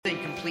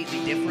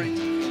completely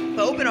different.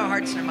 But open our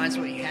hearts and our minds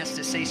to what he has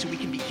to say so we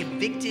can be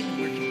convicted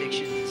where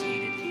conviction is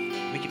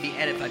needed. We can be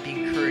edified, be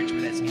encouraged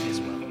where that's needed as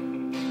well.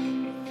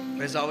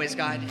 But as always,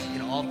 God,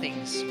 in all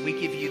things, we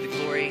give you the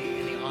glory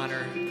and the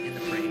honor and the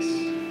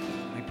praise.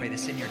 We pray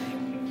this in your name.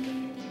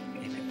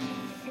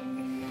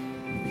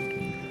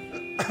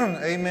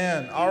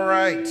 Amen. All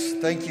right.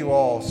 Thank you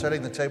all.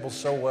 Setting the table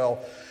so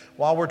well.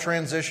 While we're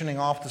transitioning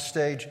off the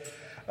stage,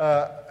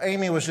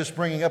 Amy was just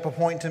bringing up a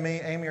point to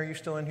me. Amy, are you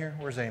still in here?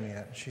 Where's Amy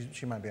at?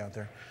 She might be out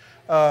there.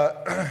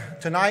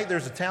 Tonight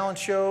there's a talent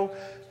show,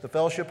 the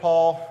Fellowship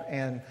Hall,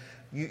 and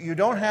you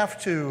don't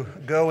have to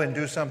go and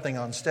do something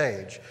on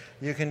stage.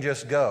 You can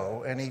just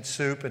go and eat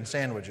soup and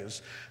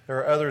sandwiches. There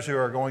are others who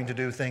are going to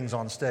do things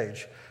on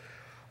stage.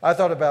 I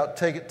thought about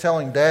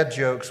telling dad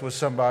jokes with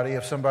somebody,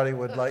 if somebody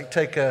would like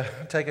take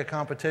a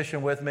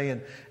competition with me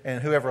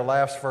and whoever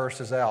laughs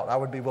first is out. I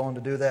would be willing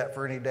to do that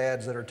for any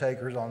dads that are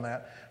takers on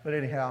that. But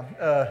anyhow,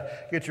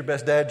 get your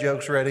best dad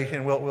jokes ready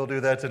and we'll do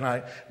that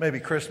tonight.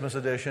 Maybe Christmas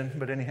edition,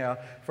 but anyhow,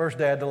 first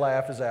dad to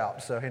laugh is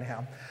out. So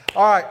anyhow.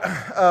 All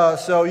right,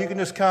 so you can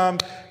just come.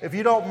 If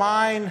you don't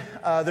mind,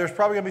 there's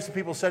probably going to be some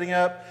people setting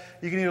up.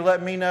 You can either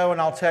let me know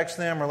and I'll text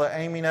them or let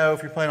Amy know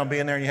if you're planning on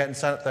being there and you hadn't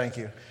signed up. Thank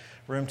you.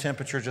 Room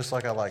temperature, just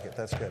like I like it.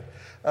 That's good.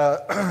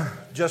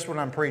 Just when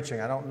I'm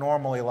preaching. I don't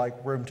normally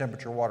like room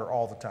temperature water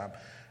all the time.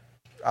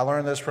 I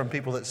learned this from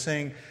people that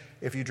sing.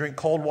 If you drink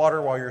cold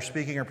water while you're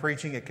speaking or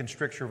preaching, it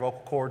constricts your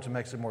vocal cords and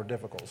makes it more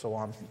difficult. So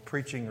while I'm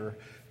preaching or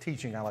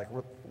teaching, I like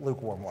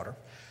lukewarm water.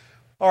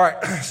 All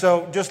right,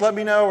 so just let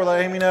me know or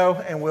let Amy know,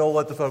 and we'll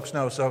let the folks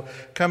know. So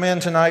come in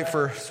tonight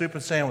for soup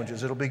and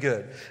sandwiches. It'll be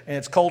good. And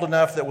it's cold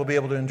enough that we'll be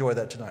able to enjoy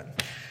that tonight.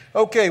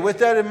 Okay, with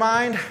that in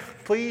mind,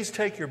 please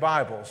take your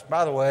Bibles.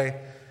 By the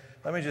way,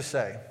 let me just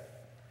say,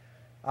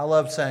 I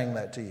love saying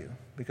that to you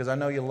because I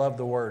know you love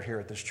the Word here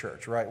at this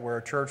church, right? We're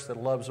a church that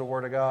loves the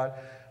Word of God.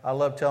 I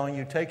love telling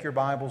you, take your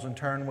Bibles and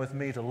turn with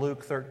me to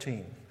Luke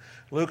 13.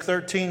 Luke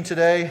 13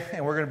 today,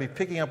 and we're going to be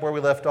picking up where we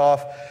left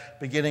off,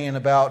 beginning in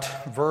about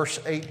verse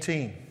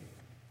 18.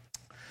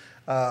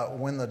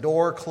 When the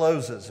door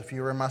closes. If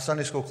you were in my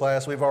Sunday school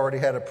class, we've already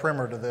had a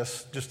primer to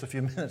this just a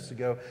few minutes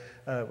ago.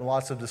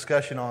 Lots of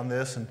discussion on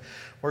this, and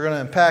we're going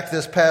to unpack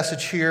this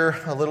passage here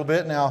a little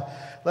bit. Now,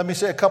 let me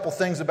say a couple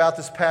things about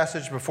this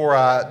passage before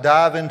I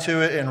dive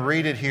into it and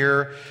read it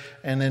here,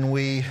 and then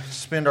we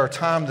spend our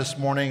time this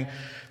morning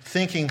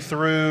thinking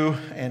through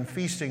and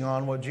feasting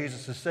on what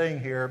Jesus is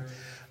saying here.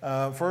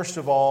 First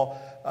of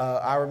all,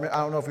 I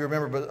don't know if you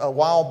remember, but a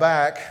while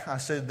back I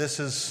said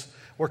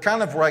we're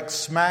kind of like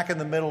smack in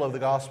the middle of the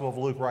Gospel of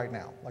Luke right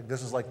now. Like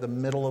this is like the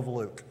middle of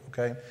Luke,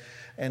 okay?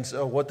 And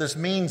so what this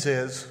means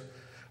is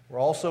we're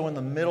also in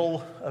the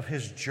middle of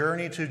his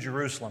journey to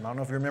Jerusalem. I don't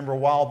know if you remember a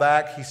while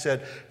back, he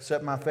said,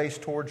 set my face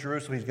toward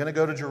Jerusalem. He's going to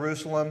go to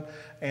Jerusalem,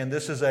 and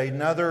this is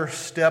another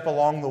step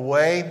along the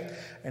way.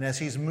 And as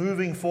he's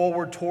moving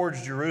forward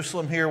towards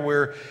Jerusalem here,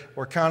 we're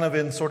kind of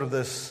in sort of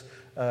this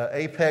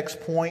apex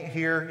point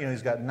here. You know,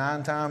 he's got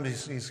 9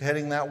 times he's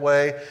heading that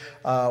way.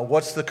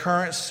 What's the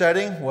current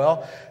setting?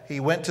 Well, he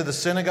went to the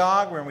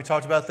synagogue. When we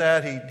talked about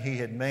that, he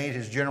had made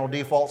his general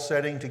default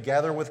setting to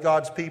gather with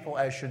God's people,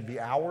 as should be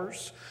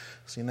ours.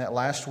 Seen that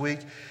last week.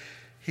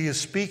 He is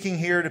speaking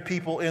here to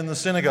people in the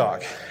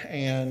synagogue,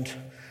 and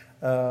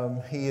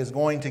he is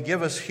going to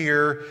give us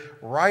here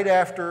right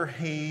after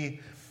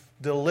he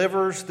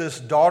delivers this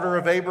daughter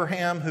of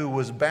Abraham who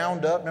was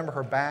bound up. Remember,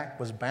 her back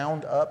was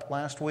bound up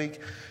last week,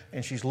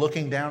 and she's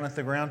looking down at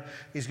the ground.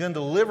 He's going to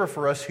deliver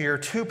for us here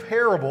 2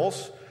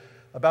 parables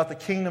about the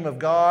kingdom of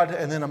God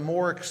and then a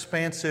more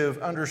expansive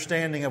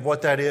understanding of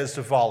what that is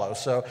to follow.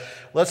 So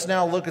let's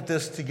now look at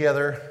this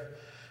together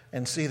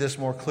and see this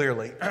more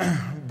clearly.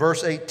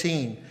 Verse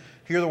 18,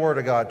 hear the word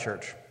of God,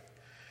 church.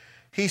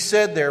 He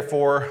said,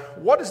 therefore,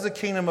 what is the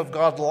kingdom of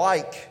God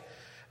like,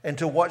 and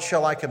to what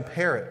shall I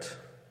compare it?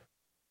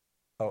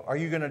 Oh, are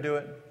you going to do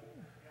it?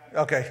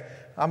 Okay,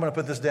 I'm going to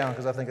put this down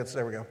because I think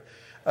there we go.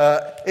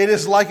 It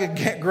is like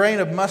a grain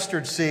of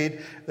mustard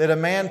seed that a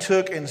man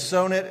took and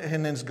sown it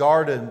in his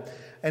garden,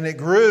 and it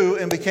grew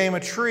and became a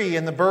tree,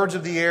 and the birds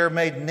of the air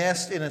made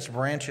nests in its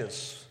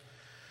branches.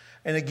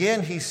 And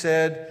again he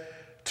said,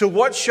 to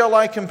what shall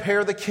I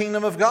compare the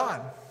kingdom of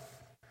God?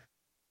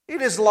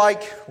 It is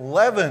like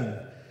leaven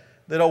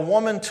that a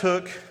woman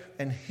took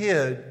and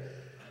hid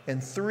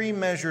in 3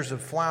 measures of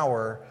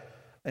flour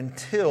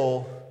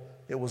until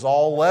it was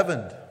all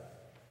leavened.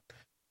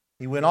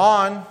 He went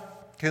on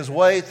his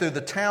way through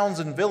the towns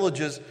and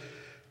villages,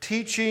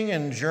 teaching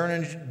and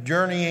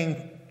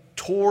journeying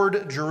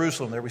toward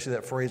Jerusalem. There we see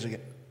that phrase again,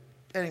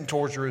 heading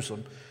towards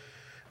Jerusalem.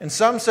 And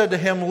some said to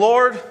him,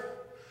 Lord,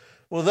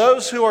 will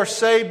those who are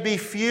saved be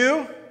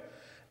few?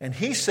 And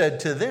he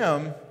said to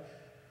them,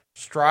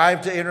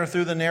 strive to enter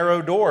through the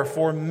narrow door,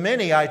 for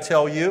many, I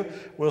tell you,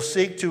 will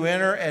seek to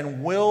enter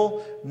and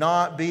will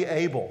not be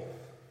able.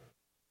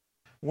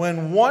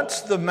 When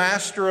once the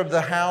master of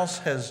the house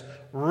has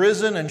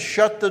risen and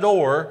shut the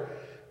door,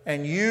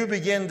 and you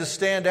begin to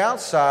stand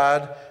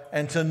outside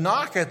and to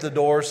knock at the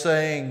door,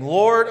 saying,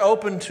 Lord,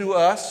 open to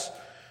us,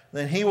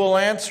 then he will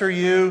answer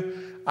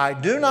you, I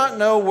do not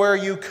know where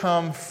you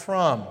come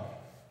from.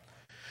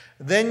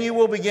 Then you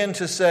will begin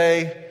to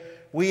say,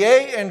 we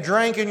ate and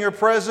drank in your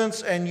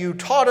presence, and you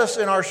taught us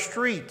in our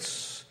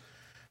streets.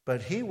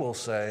 But he will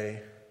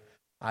say,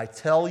 I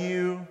tell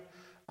you,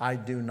 I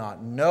do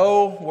not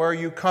know where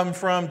you come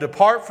from.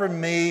 Depart from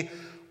me,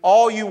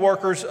 all you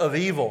workers of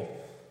evil.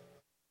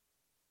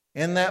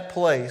 In that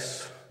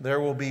place, there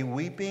will be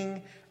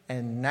weeping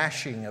and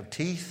gnashing of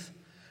teeth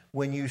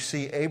when you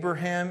see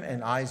Abraham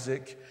and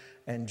Isaac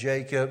and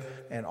Jacob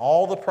and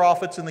all the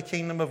prophets in the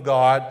kingdom of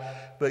God,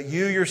 but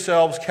you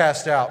yourselves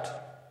cast out.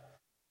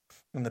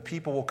 And the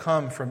people will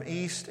come from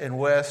east and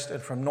west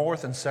and from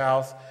north and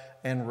south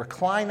and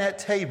recline at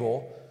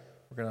table.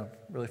 We're going to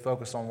really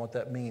focus on what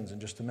that means in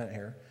just a minute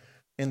here.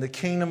 In the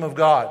kingdom of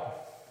God.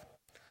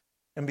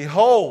 And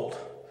behold,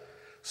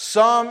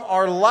 some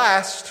are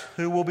last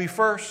who will be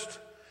first,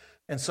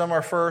 and some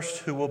are first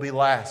who will be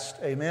last.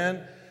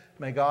 Amen.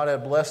 May God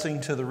add blessing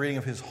to the reading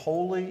of His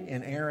holy,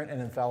 inerrant,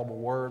 and infallible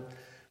word.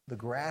 The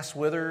grass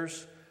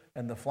withers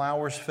and the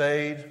flowers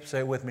fade. Say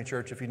it with me,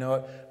 church, if you know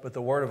it. But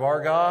the word of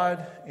our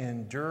God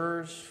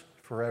endures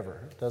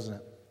forever, doesn't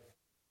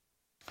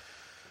it?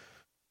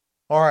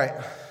 All right.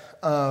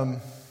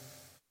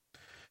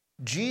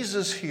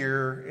 Jesus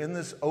here, in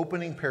this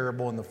opening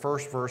parable, in the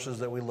first verses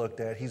that we looked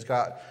at, He's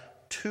got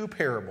two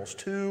parables,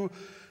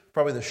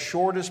 probably the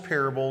shortest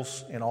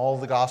parables in all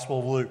of the Gospel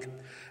of Luke.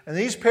 And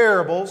these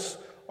parables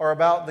are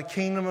about the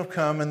kingdom of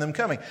come and them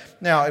coming.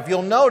 Now, if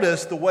you'll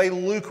notice the way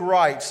Luke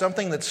writes,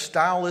 something that's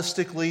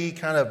stylistically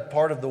kind of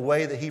part of the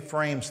way that he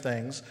frames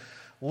things,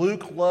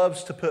 Luke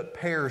loves to put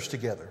pairs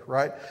together,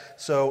 right?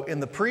 So in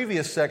the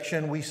previous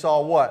section, we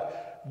saw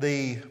what?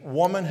 The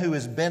woman who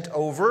is bent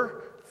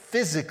over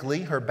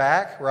physically, her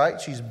back,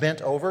 right? She's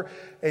bent over,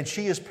 and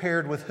she is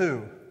paired with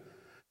who?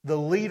 The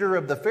leader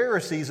of the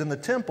Pharisees in the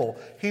temple,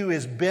 who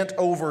is bent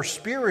over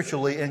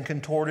spiritually and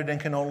contorted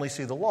and can only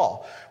see the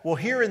law. Well,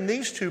 here in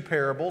these two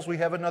parables, we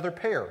have another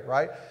pair,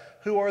 right?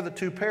 Who are the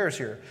two pairs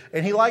here?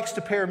 And he likes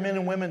to pair men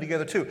and women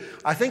together too.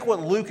 I think what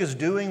Luke is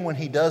doing when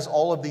he does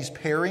all of these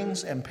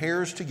pairings and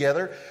pairs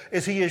together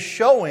is he is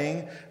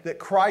showing that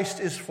Christ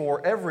is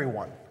for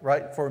everyone,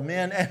 right? For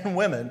men and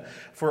women,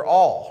 for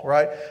all,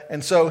 right?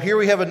 And so here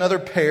we have another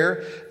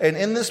pair. And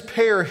in this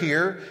pair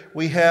here,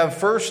 we have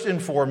first and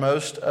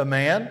foremost a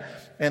man,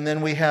 and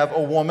then we have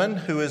a woman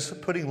who is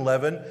putting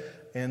leaven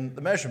in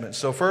the measurement.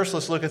 So first,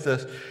 let's look at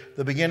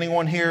the beginning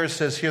one here. It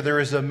says here,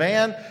 there is a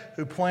man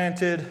who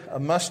planted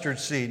a mustard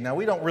seed. Now,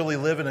 we don't really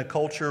live in a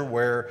culture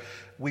where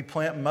we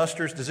plant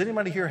mustards. Does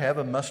anybody here have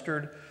a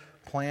mustard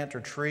plant or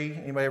tree?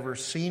 Anybody ever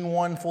seen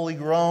one fully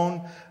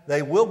grown?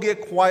 They will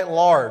get quite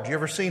large. You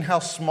ever seen how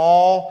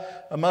small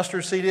a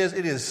mustard seed is?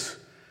 It is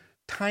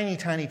tiny,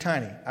 tiny,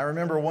 tiny. I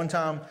remember one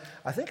time,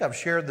 I think I've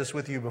shared this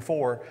with you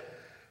before.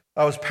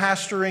 I was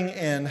pastoring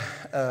in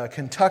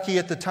Kentucky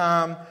at the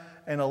time,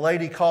 and a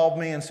lady called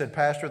me and said,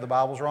 Pastor, the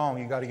Bible's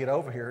wrong. You got to get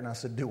over here. And I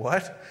said, do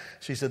what?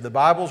 She said, the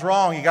Bible's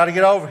wrong. You got to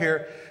get over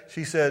here.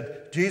 She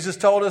said, Jesus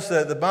told us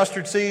that the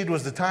mustard seed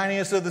was the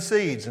tiniest of the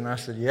seeds. And I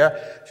said, yeah.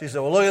 She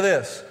said, well, look at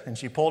this. And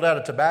she pulled out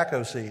a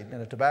tobacco seed.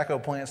 And a tobacco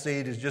plant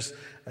seed is just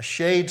a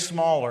shade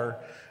smaller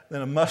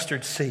than a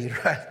mustard seed,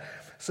 right?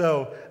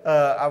 So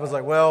I was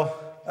like, well,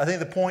 I think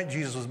the point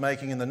Jesus was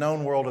making in the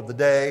known world of the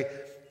day,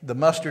 the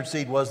mustard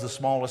seed was the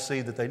smallest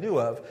seed that they knew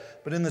of.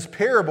 But in this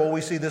parable, we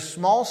see this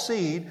small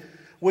seed,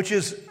 which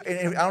is,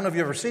 I don't know if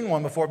you've ever seen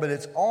one before, but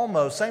it's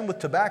almost, same with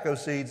tobacco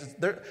seeds.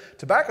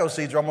 Tobacco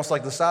seeds are almost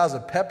like the size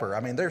of pepper. I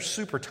mean, they're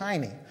super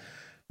tiny.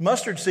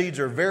 Mustard seeds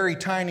are very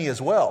tiny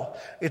as well.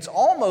 It's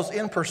almost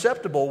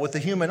imperceptible with the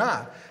human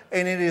eye.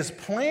 And it is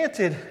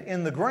planted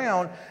in the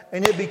ground,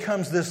 and it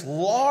becomes this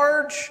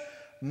large,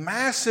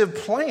 massive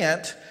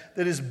plant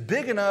that is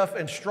big enough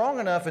and strong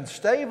enough and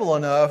stable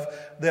enough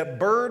that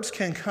birds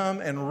can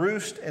come and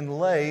roost and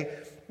lay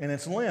in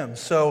its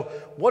limbs. So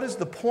what is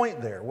the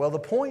point there? Well, the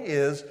point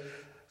is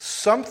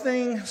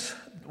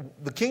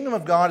the kingdom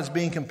of God is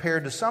being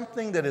compared to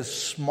something that is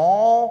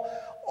small,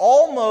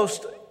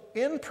 almost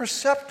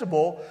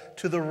imperceptible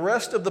to the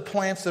rest of the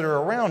plants that are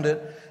around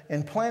it,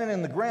 and planted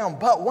in the ground.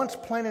 But once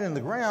planted in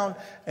the ground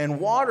and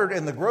watered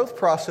and the growth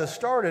process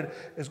started,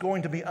 is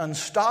going to be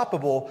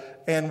unstoppable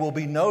and will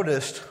be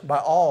noticed by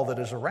all that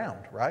is around,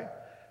 right?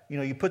 You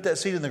know, you put that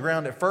seed in the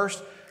ground at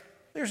first,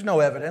 there's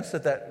no evidence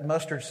that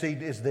mustard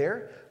seed is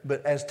there.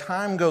 But as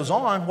time goes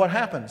on, what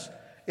happens?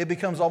 It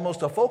becomes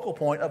almost a focal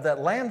point of that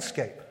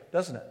landscape,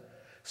 doesn't it?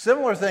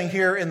 Similar thing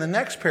here in the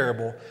next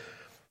parable.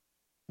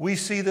 We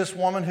see this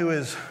woman who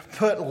has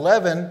put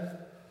leaven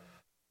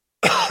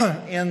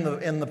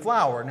in the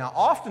flour. Now,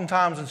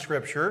 oftentimes in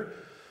Scripture,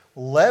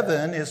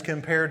 leaven is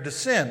compared to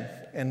sin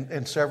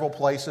in several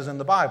places in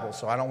the Bible.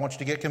 So I don't want you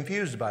to get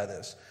confused by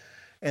this.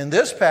 In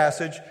this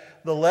passage,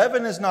 the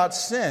leaven is not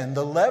sin.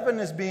 The leaven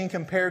is being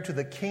compared to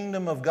the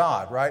kingdom of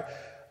God, right?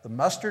 The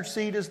mustard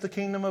seed is the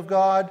kingdom of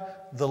God.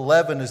 The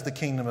leaven is the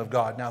kingdom of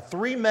God. Now,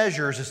 3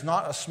 measures is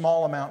not a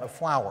small amount of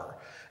flour.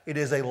 It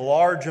is a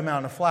large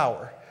amount of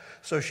flour.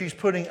 So she's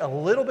putting a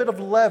little bit of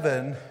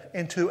leaven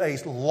into a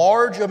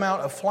large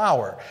amount of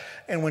flour.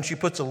 And when she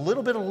puts a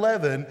little bit of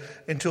leaven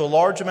into a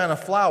large amount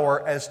of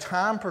flour, as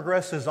time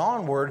progresses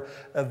onward,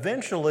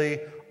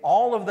 eventually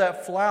all of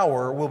that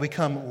flour will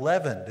become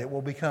leavened. It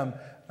will become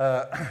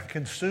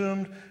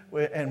consumed,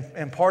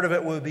 and part of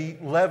it will be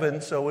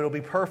leavened, so it'll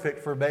be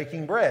perfect for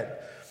baking bread.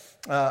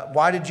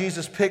 Why did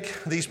Jesus pick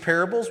these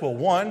parables? Well,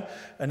 one,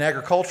 an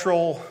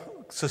agricultural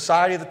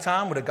society at the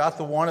time would have got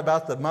the one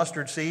about the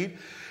mustard seed.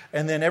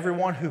 And then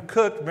everyone who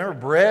cooked, remember,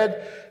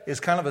 bread is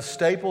kind of a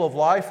staple of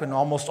life in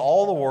almost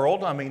all the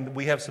world. I mean,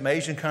 we have some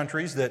Asian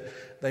countries that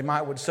they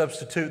would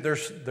substitute,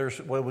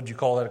 there's what would you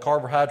call that, a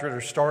carbohydrate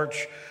or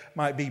starch,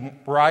 might be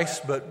rice,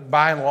 but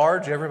by and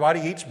large, everybody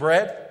eats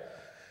bread.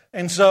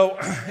 And so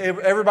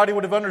everybody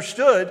would have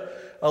understood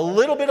a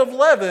little bit of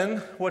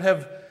leaven would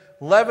have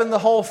leavened the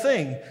whole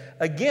thing.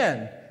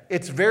 Again,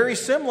 it's very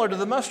similar to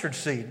the mustard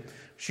seed.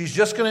 She's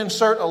just going to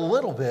insert a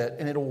little bit,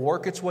 and it'll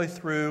work its way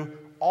through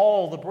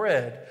all the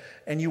bread,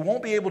 and you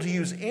won't be able to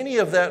use any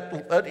of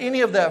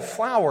that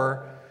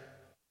flour.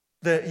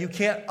 That you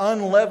can't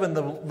unleaven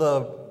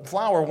the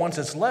flour once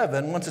it's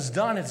leavened. Once it's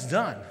done,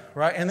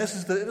 right? And this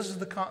is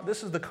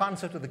the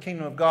concept of the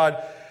kingdom of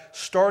God,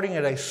 starting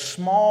at a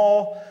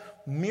small,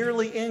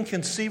 merely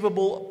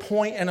inconceivable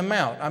point and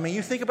amount. I mean,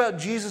 you think about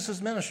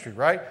Jesus' ministry,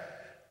 right?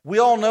 We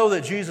all know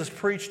that Jesus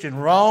preached in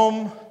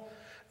Rome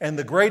and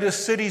the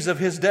greatest cities of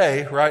his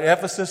day, right?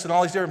 Ephesus and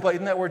all these different places.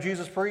 Isn't that where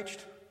Jesus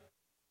preached?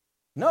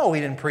 No,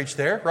 he didn't preach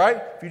there, right?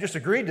 If you just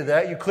agreed to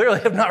that, you clearly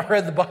have not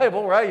read the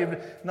Bible, right?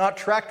 You've not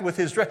tracked with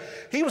his...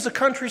 He was a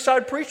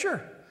countryside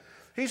preacher.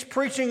 He's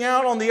preaching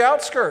out on the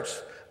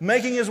outskirts,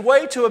 making his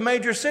way to a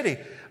major city.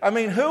 I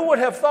mean, who would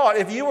have thought,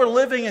 if you were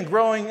living and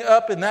growing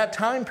up in that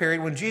time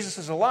period when Jesus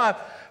is alive,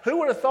 who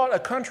would have thought a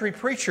country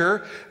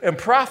preacher and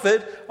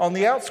prophet on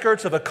the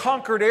outskirts of a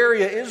conquered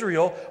area,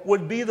 Israel,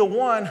 would be the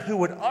one who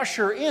would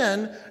usher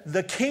in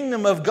the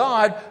kingdom of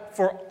God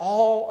for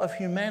all of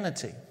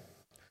humanity?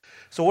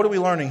 So what are we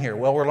learning here?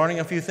 Well, we're learning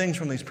a few things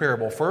from these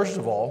parables. First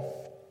of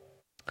all,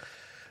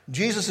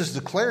 Jesus is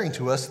declaring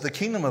to us the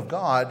kingdom of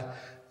God,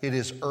 it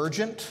is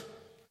urgent,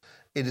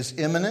 it is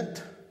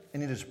imminent,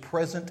 and it is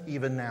present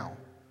even now,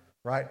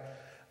 right?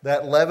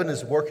 That leaven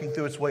is working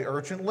through its way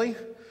urgently.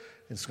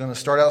 It's going to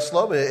start out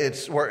slow, but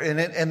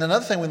and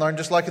another thing we learned,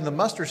 just like in the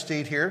mustard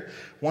seed here,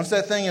 once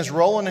that thing is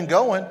rolling and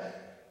going,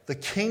 the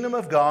kingdom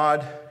of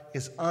God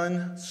is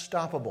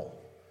unstoppable.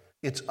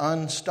 It's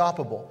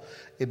unstoppable.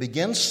 It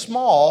begins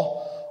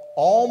small,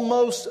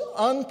 almost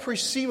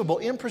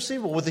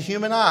imperceivable with the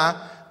human eye.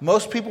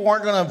 Most people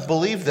aren't going to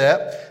believe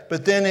that.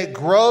 But then it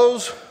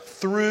grows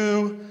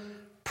through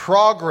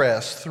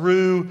progress,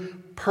 through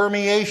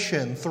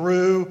permeation,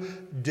 through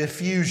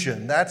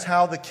diffusion. That's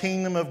how the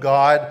kingdom of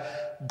God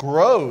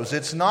grows.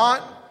 It's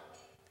not...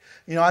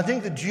 I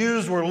think the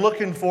Jews were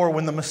looking for,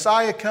 when the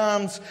Messiah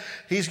comes,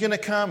 he's going to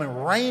come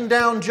and rain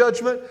down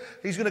judgment.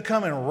 He's going to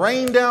come and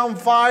rain down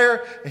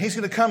fire. And he's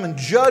going to come and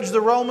judge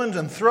the Romans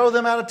and throw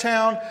them out of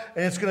town.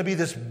 And it's going to be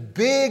this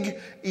big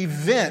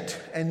event.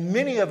 And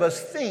many of us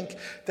think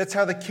that's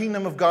how the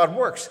kingdom of God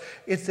works.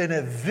 It's an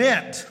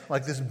event,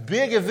 like this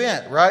big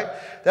event, right?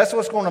 That's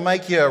what's going to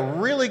make you a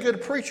really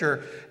good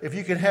preacher, if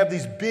you can have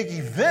these big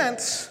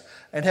events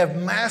and have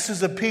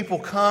masses of people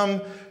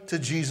come to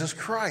Jesus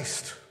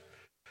Christ.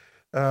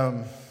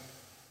 I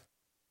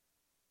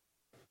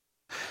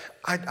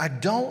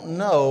don't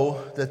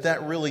know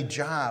that really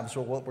jives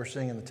with what we're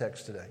seeing in the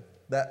text today.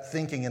 That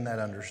thinking and that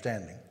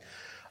understanding.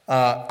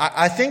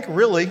 I think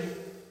really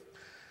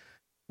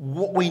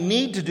what we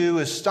need to do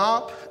is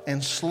stop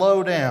and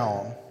slow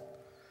down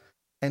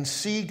and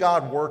see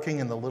God working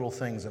in the little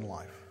things in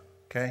life.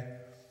 Okay?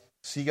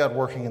 See God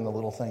working in the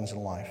little things in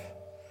life.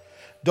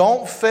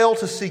 Don't fail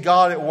to see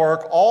God at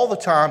work all the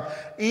time,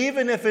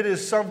 even if it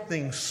is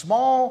something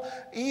small,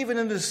 even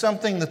if it is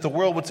something that the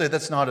world would say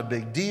that's not a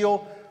big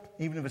deal,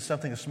 even if it's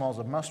something as small as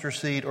a mustard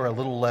seed or a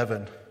little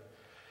leaven.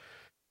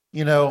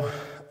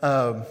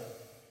 I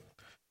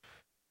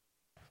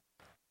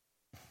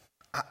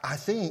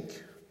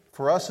think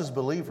for us as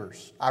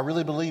believers, I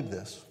really believe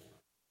this.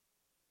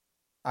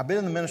 I've been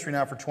in the ministry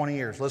now for 20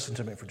 years. Listen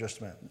to me for just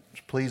a minute.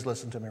 Please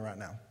listen to me right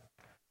now.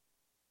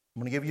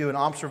 I'm going to give you an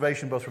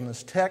observation both from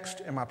this text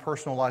and my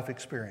personal life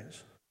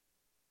experience.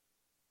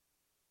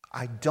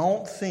 I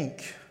don't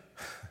think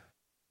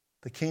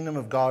the kingdom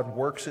of God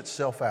works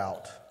itself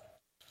out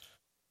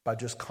by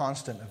just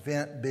constant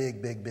event,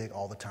 big,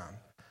 all the time.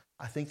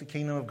 I think the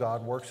kingdom of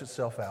God works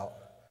itself out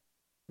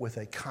with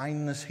a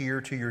kindness here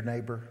to your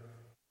neighbor,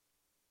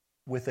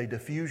 with a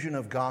diffusion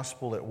of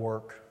gospel at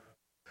work,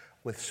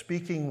 with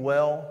speaking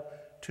well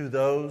to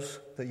those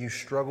that you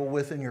struggle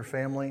with in your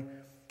family,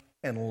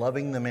 and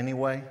loving them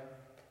anyway.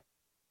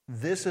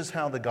 This is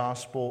how the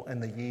gospel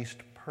and the yeast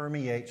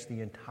permeates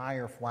the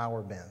entire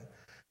flour bin.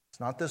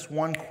 It's not this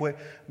one quick...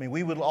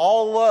 we would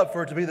all love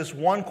for it to be this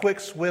one quick,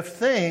 swift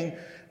thing,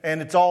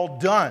 and it's all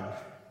done.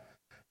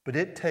 But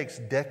it takes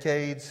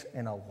decades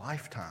and a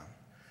lifetime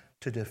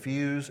to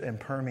diffuse and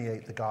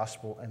permeate the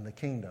gospel and the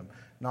kingdom,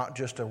 not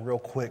just a real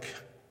quick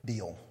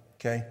deal.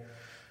 okay?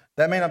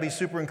 That may not be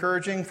super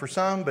encouraging for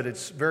some, but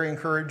it's very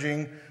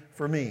encouraging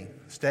for me.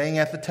 Staying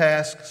at the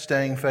task,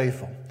 staying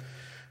faithful.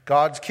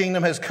 God's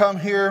kingdom has come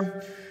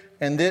here,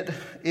 and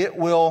it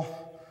will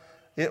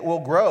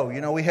grow.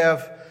 You know, we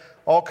have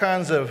all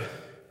kinds of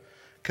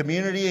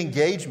community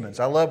engagements.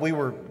 I love,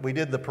 we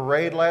did the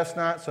parade last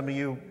night. Some of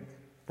you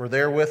were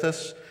there with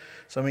us.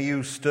 Some of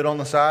you stood on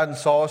the side and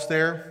saw us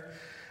there.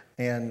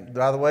 And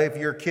by the way, if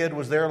your kid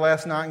was there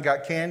last night and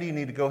got candy, you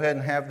need to go ahead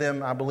and have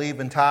them, I believe,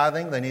 in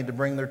tithing. They need to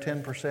bring their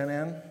 10%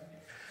 in,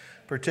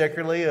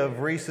 particularly of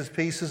Reese's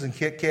Pieces and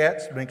Kit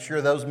Kats. Make sure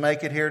those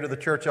make it here to the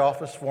church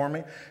office for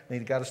me.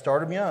 Got to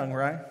start them young,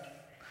 right?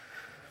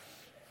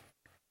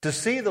 To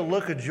see the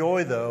look of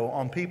joy, though,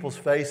 on people's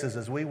faces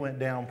as we went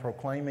down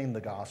proclaiming the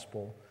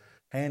gospel,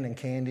 handing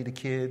candy to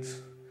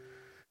kids,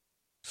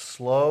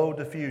 slow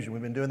diffusion.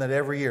 We've been doing that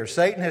every year.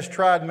 Satan has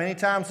tried many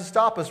times to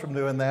stop us from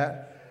doing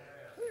that.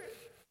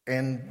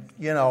 And,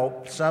 you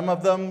know, some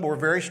of them were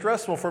very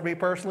stressful for me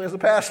personally as a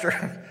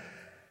pastor.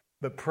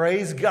 But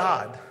praise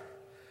God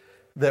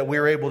that we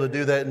were able to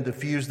do that and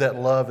diffuse that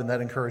love and that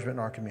encouragement in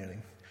our community.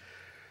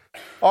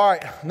 All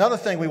right, another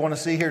thing we want to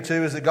see here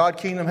too is that God's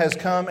kingdom has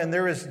come, and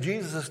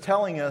Jesus is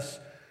telling us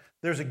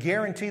there's a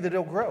guarantee that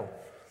it'll grow.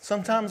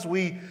 Sometimes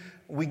we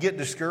get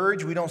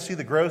discouraged. We don't see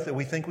the growth that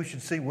we think we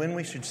should see when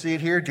we should see it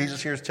here.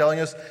 Jesus here is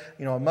telling us,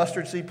 you know, a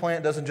mustard seed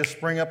plant doesn't just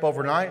spring up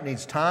overnight. It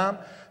needs time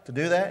to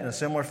do that. In a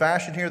similar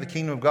fashion here, the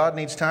kingdom of God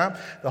needs time.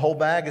 The whole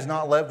bag is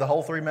not leavened. The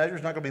whole 3 measures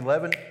is not going to be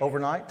leavened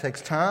overnight. It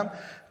takes time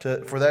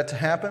for that to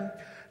happen.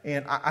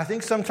 And I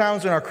think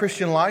sometimes in our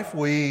Christian life,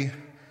 we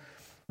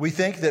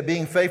think that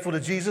being faithful to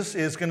Jesus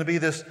is going to be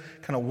this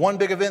kind of one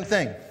big event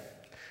thing.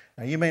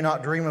 Now, you may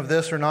not dream of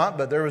this or not,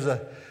 but there was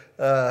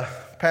a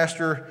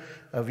pastor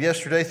of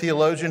yesterday,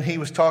 theologian. He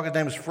was talking. His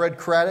name was Fred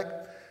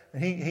Craddock,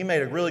 and he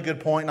made a really good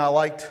point, and I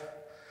liked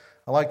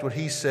what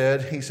he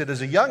said. He said,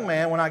 as a young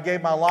man, when I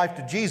gave my life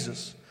to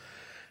Jesus,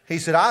 he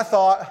said, I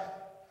thought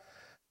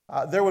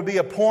there would be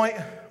a point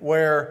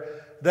where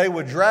they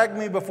would drag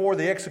me before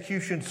the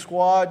execution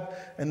squad,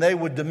 and they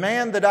would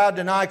demand that I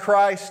deny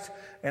Christ.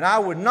 And I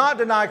would not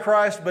deny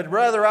Christ, but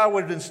rather I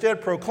would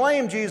instead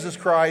proclaim Jesus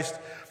Christ,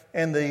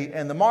 and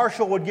the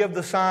marshal would give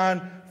the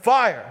sign,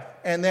 fire.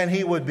 And then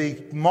he would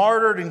be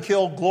martyred and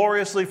killed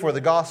gloriously for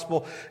the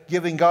gospel,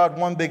 giving God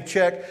one big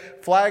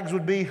check. Flags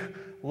would be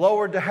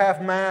lowered to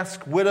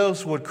half-mast.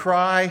 Widows would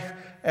cry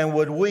and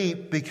would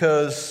weep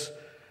because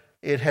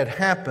it had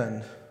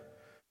happened.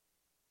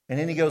 And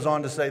then he goes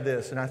on to say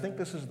this, and I think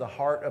this is the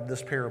heart of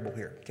this parable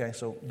here. Okay,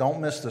 so don't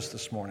miss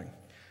this morning.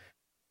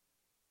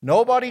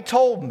 Nobody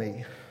told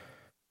me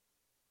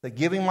that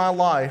giving my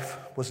life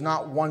was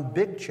not one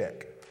big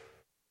check.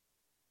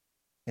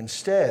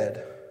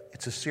 Instead,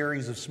 it's a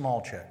series of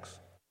small checks.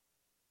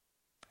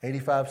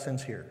 85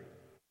 cents here.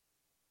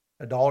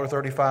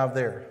 $1.35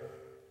 there.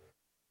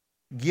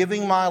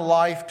 Giving my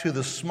life to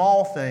the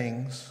small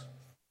things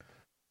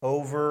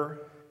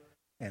over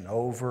and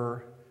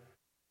over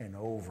and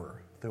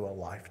over through a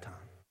lifetime.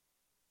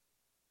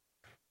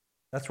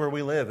 That's where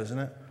we live, isn't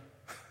it?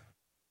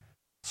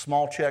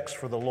 Small checks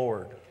for the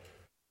Lord,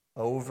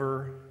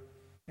 over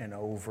and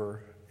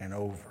over and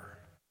over.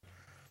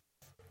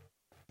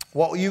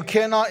 What you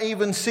cannot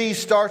even see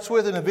starts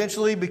with and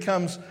eventually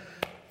becomes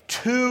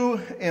too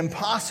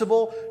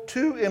impossible,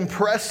 too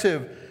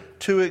impressive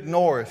to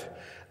ignore.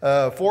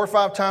 4 or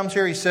 5 times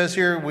here, he says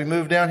here, we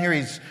move down here,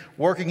 he's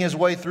working his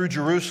way through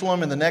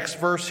Jerusalem. In the next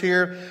verse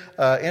here,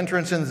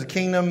 entrance into the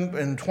kingdom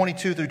in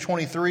 22 through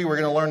 23, we're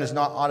going to learn is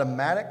not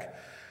automatic.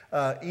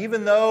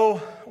 Even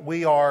though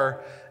we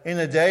are in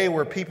a day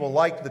where people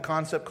like the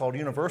concept called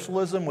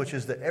universalism, which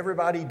is that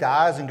everybody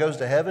dies and goes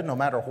to heaven no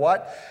matter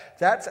what,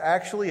 that's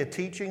actually a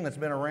teaching that's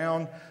been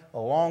around a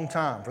long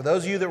time. For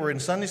those of you that were in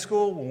Sunday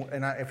school,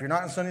 and if you're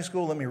not in Sunday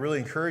school, let me really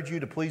encourage you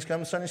to please come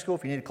to Sunday school.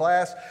 If you need a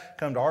class,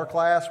 come to our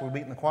class. We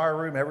meet in the choir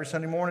room every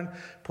Sunday morning.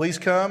 Please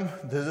come.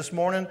 This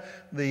morning,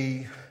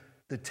 the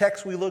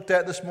text we looked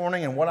at this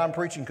morning and what I'm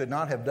preaching could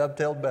not have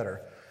dovetailed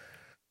better.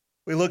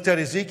 We looked at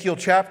Ezekiel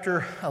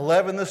chapter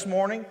 11 this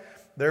morning.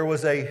 There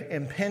was a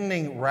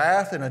impending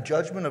wrath and a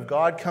judgment of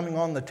God coming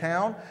on the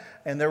town,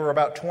 and there were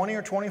about 20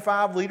 or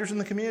 25 leaders in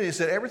the community that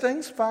said,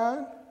 everything's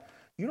fine.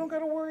 You don't got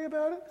to worry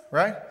about it,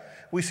 right?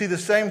 We see the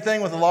same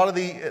thing with a lot of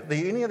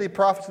any of the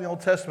prophets in the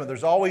Old Testament.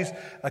 There's always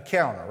a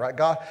counter, right?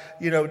 God,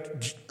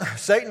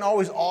 Satan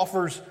always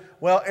offers,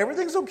 well,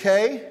 everything's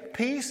okay,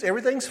 peace,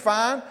 everything's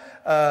fine.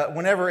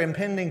 Whenever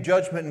impending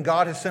judgment and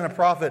God has sent a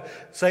prophet,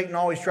 Satan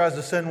always tries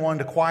to send one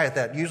to quiet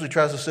that. Usually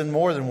tries to send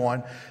more than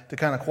one to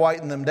kind of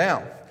quieten them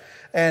down.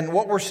 And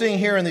what we're seeing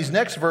here in these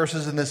next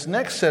verses, in this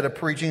next set of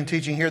preaching and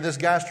teaching here, this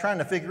guy's trying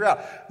to figure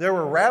out. There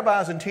were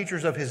rabbis and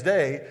teachers of his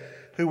day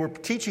who were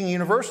teaching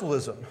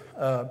universalism.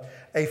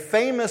 A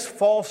famous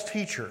false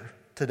teacher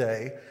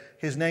today,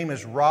 his name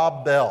is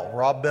Rob Bell.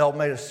 Rob Bell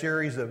made a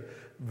series of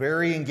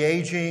very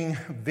engaging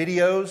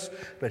videos,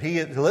 but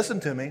listen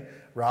to me,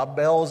 Rob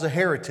Bell is a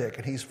heretic,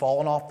 and he's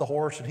fallen off the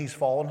horse, and he's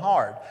fallen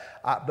hard.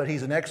 But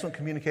he's an excellent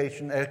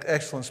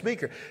excellent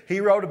speaker. He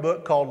wrote a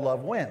book called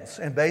Love Wins.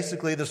 And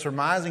basically the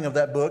surmising of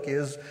that book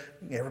is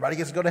everybody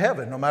gets to go to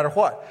heaven no matter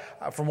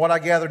what. From what I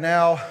gather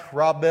now,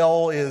 Rob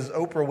Bell is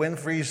Oprah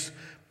Winfrey's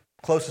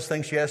closest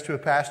thing she has to a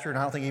pastor, and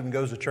I don't think he even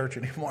goes to church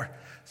anymore.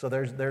 So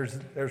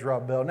there's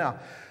Rob Bell. Now,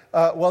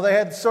 well, they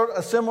had sort of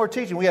a similar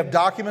teaching. We have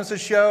documents that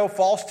show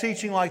false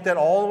teaching like that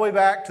all the way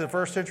back to the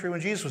first century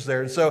when Jesus was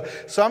there. And so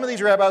some of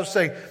these rabbis are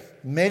saying,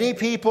 many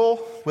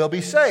people will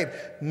be saved.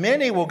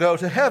 Many will go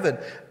to heaven.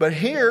 But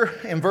here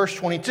in verse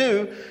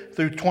 22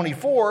 through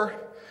 24,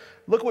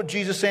 look what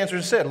Jesus answered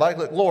and said. Like,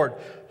 look, Lord,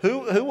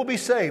 who will be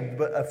saved?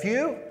 But a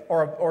few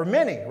or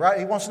many, right?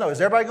 He wants to know,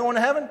 is everybody going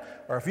to heaven?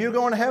 Or a few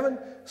going to heaven?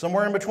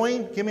 Somewhere in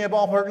between? Give me a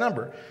ballpark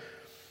number.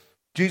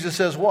 Jesus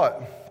says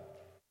what?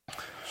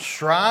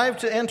 Strive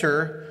to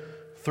enter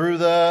through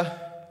the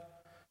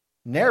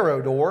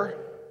narrow door.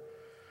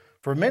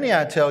 For many,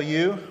 I tell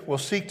you, will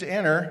seek to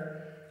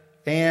enter,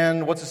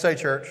 and what's it say,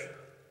 church?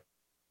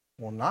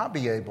 Will not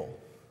be able.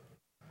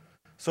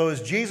 So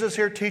is Jesus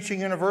here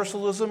teaching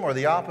universalism or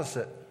the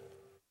opposite?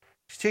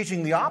 He's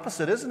teaching the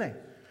opposite, isn't he?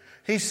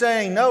 He's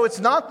saying, no, it's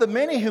not the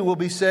many who will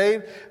be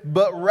saved,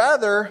 but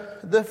rather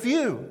the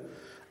few.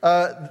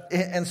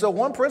 And so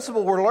one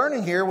principle we're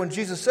learning here when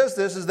Jesus says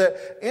this is that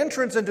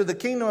entrance into the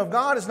kingdom of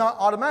God is not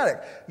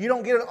automatic. You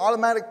don't get an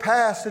automatic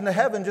pass into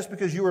heaven just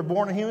because you were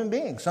born a human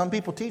being. Some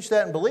people teach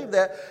that and believe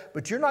that,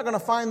 but you're not going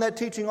to find that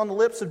teaching on the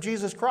lips of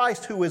Jesus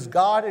Christ, who is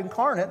God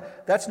incarnate.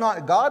 That's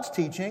not God's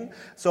teaching.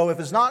 So if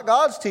it's not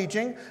God's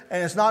teaching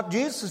and it's not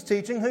Jesus'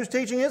 teaching, whose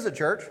teaching is it,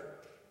 church?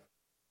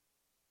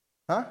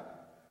 Huh?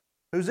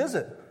 Whose is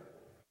it?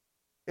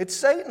 It's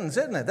Satan's,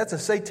 isn't it? That's a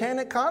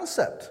satanic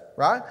concept,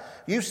 right?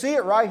 You see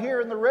it right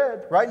here in the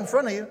red, right in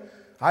front of you.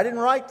 I didn't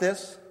write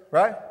this,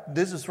 right?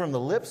 This is from the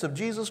lips of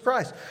Jesus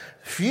Christ.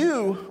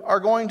 Few are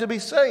going to be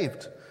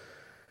saved.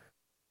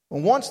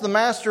 Once the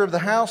master of the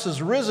house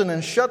is risen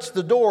and shuts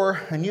the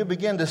door, and you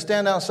begin to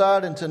stand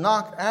outside and to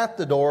knock at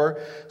the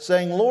door,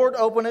 saying, Lord,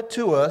 open it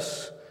to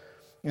us.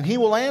 And he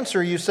will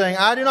answer you, saying,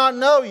 I do not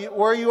know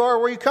where you are,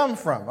 where you come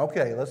from.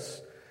 Okay,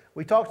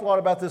 we talked a lot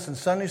about this in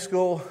Sunday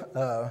school.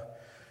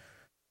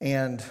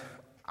 And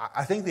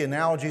I think the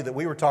analogy that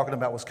we were talking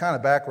about was kind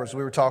of backwards.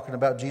 We were talking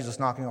about Jesus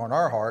knocking on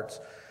our hearts.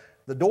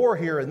 The door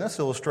here in this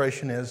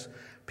illustration is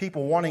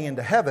people wanting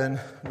into heaven,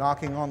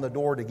 knocking on the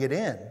door to get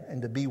in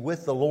and to be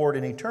with the Lord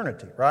in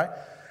eternity, right?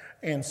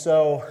 And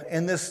so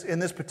in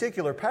this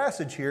particular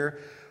passage here,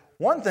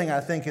 one thing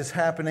I think is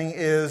happening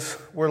is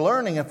we're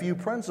learning a few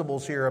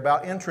principles here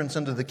about entrance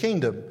into the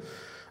kingdom.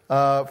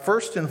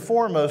 First and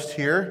foremost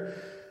here,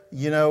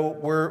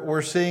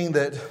 we're seeing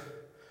that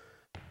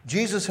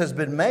Jesus has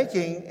been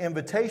making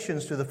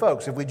invitations to the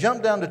folks. If we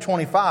jump down to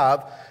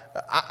 25,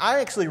 I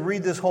actually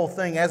read this whole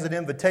thing as an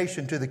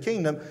invitation to the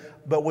kingdom,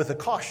 but with a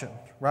caution,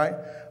 right?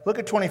 Look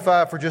at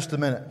 25 for just a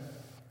minute.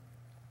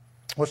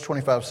 What's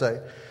 25 say?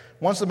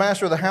 Once the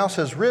master of the house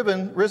has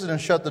risen and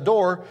shut the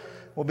door,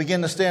 we'll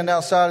begin to stand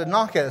outside and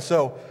knock at it.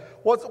 So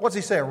what's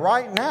he saying?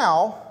 Right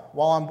now,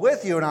 while I'm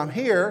with you and I'm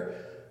here,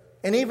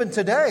 and even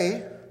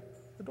today,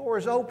 the door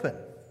is open.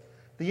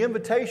 The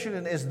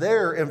invitation is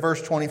there in verse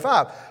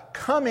 25.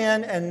 Come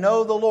in and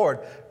know the Lord.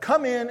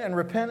 Come in and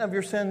repent of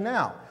your sin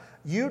now.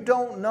 You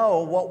don't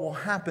know what will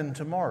happen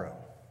tomorrow.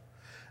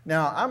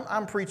 Now,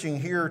 I'm preaching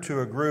here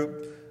to a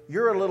group.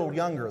 You're a little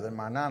younger than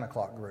my 9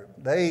 o'clock group.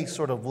 They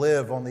sort of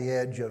live on the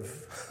edge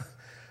of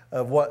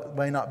what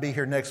may not be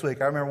here next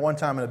week. I remember one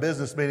time in a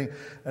business meeting,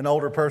 an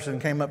older person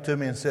came up to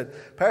me and said,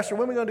 Pastor,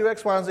 when are we going to do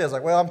X, Y, and Z? I was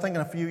like, well, I'm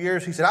thinking a few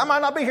years. He said, I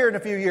might not be here in a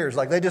few years.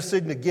 Like, they just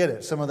seem to get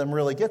it. Some of them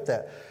really get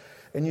that.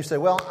 And you say,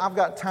 well, I've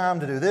got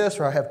time to do this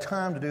or I have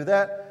time to do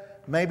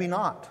that. Maybe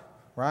not,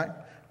 right?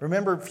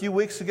 Remember a few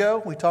weeks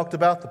ago, we talked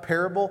about the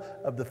parable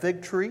of the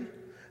fig tree.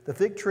 The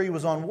fig tree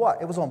was on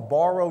what? It was on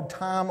borrowed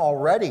time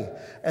already.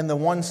 And the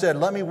one said,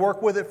 let me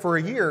work with it for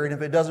a year. And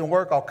if it doesn't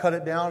work, I'll cut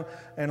it down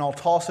and I'll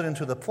toss it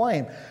into the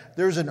flame.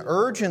 There's an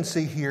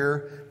urgency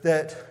here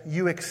that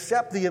you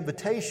accept the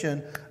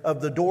invitation of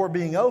the door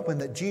being open,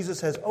 that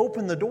Jesus has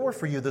opened the door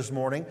for you this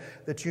morning,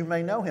 that you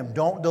may know Him.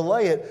 Don't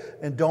delay it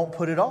and don't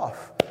put it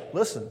off.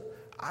 Listen,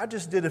 I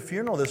just did a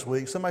funeral this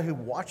week. Somebody who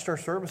watched our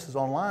services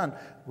online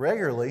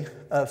regularly.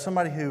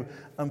 Somebody who,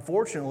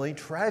 unfortunately,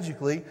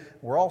 tragically,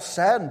 we're all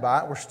saddened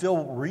by it. We're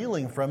still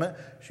reeling from it.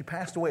 She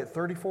passed away at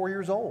 34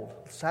 years old,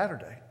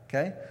 Saturday.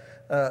 Okay?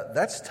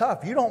 That's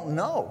tough. You don't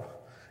know.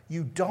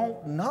 You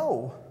don't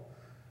know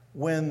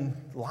when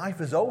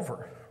life is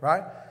over,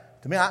 right?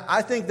 To me,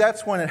 I think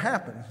that's when it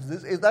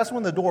happens. That's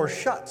when the door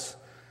shuts.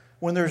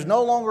 When there's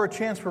no longer a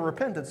chance for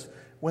repentance.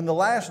 When the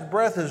last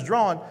breath is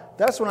drawn,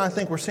 that's when I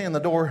think we're seeing the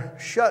door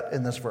shut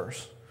in this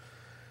verse.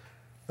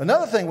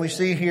 Another thing we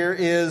see here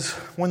is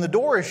when the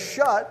door is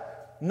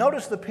shut,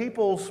 notice the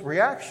people's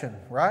reaction,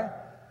 right?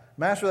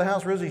 Master of the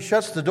house risen, he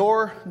shuts the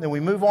door. Then we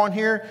move on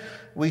here.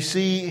 We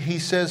see, he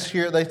says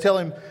here, they tell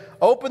him,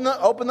 open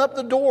up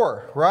the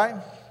door, right?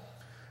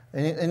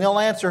 And he'll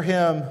answer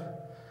him,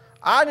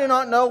 I do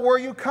not know where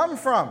you come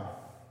from.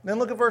 Then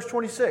look at verse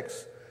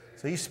 26.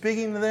 So he's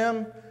speaking to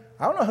them.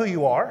 I don't know who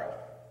you are,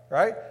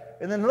 right?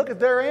 And then look at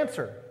their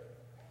answer.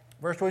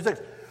 Verse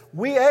 26.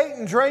 We ate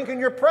and drank in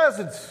your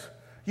presence.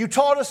 You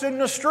taught us in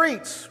the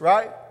streets,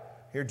 right?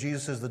 Here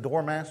Jesus is the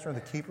doormaster,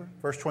 the keeper.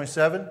 Verse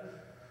 27.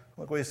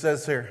 Look what he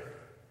says here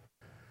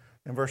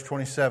in verse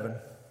 27.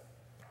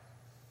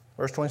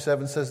 Verse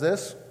 27 says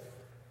this.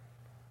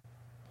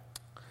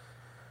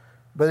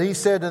 But he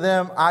said to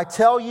them, I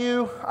tell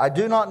you, I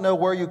do not know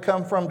where you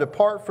come from.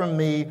 Depart from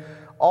me,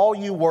 all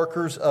you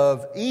workers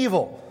of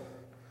evil.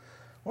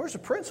 Where's the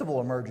principle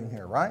emerging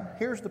here, right?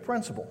 Here's the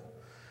principle.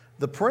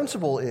 The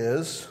principle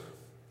is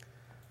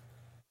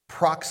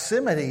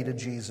proximity to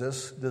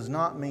Jesus does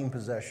not mean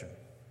possession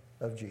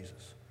of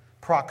Jesus.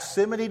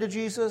 Proximity to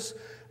Jesus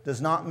does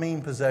not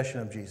mean possession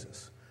of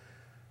Jesus.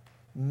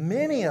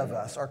 Many of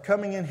us are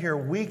coming in here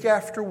week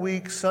after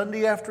week,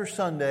 Sunday after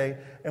Sunday,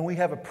 and we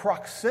have a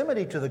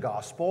proximity to the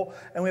gospel,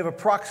 and we have a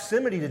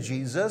proximity to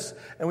Jesus,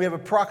 and we have a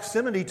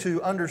proximity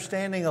to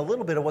understanding a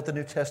little bit of what the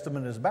New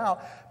Testament is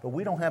about, but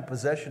we don't have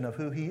possession of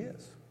who He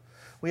is.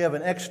 We have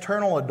an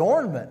external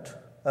adornment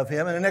of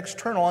Him and an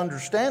external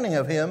understanding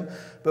of Him,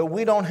 but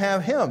we don't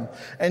have Him.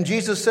 And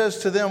Jesus says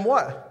to them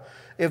what?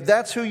 If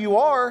that's who you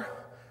are,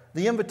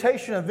 the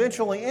invitation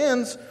eventually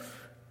ends.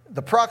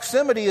 The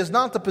proximity is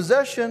not the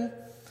possession.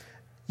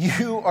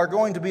 You are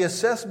going to be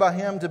assessed by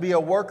Him to be a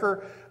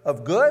worker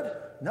of good?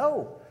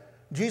 No.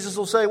 Jesus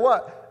will say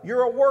what?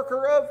 You're a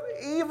worker of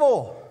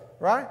evil,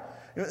 right?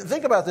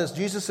 Think about this.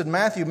 Jesus in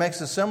Matthew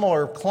makes a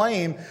similar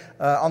claim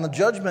on the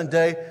judgment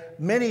day.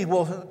 Many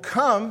will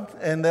come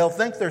and they'll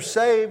think they're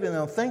saved and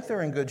they'll think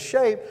they're in good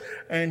shape.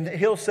 And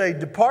He'll say,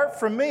 depart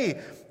from me.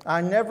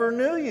 I never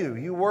knew you,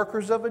 you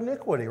workers of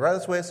iniquity. Right?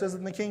 That's the way it says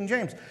in the King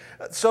James.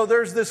 So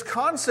there's this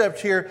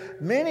concept here.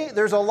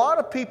 There's a lot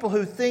of people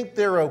who think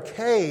they're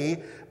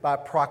okay by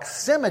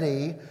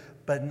proximity,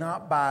 but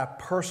not by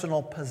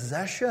personal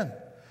possession.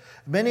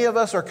 Many of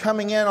us are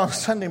coming in on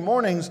Sunday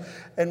mornings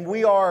and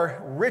we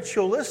are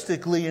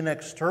ritualistically and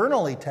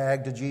externally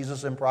tagged to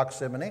Jesus in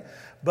proximity,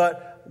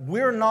 but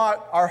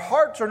our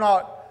hearts are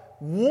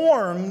not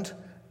warmed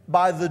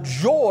by the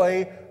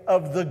joy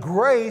of the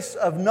grace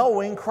of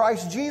knowing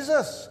Christ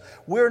Jesus.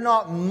 We're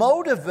not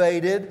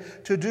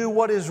motivated to do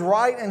what is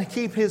right and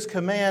keep His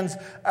commands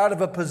out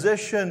of a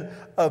position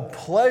of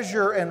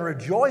pleasure and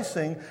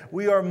rejoicing.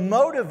 We are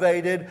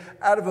motivated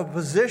out of a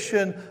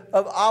position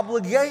of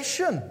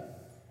obligation.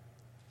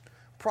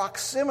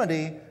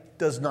 Proximity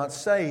does not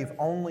save.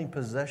 Only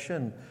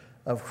possession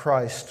of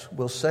Christ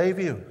will save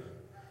you.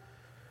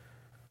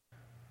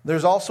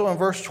 There's also in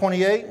verse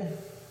 28,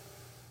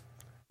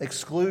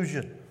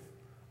 exclusion,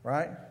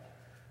 right?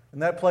 In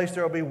that place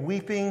there will be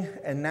weeping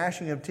and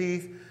gnashing of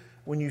teeth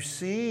when you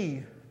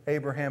see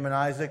Abraham and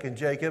Isaac and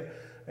Jacob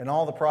and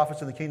all the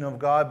prophets in the kingdom of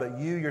God, but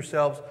you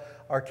yourselves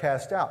are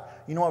cast out.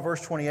 You know what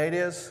verse 28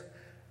 is?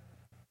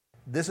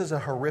 This is a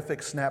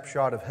horrific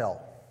snapshot of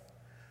hell.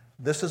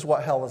 This is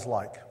what hell is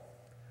like.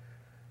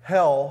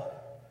 Hell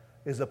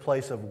is a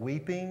place of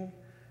weeping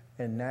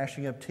and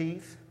gnashing of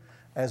teeth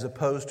as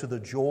opposed to the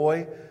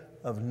joy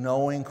of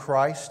knowing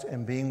Christ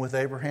and being with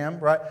Abraham,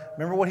 right?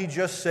 Remember what he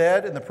just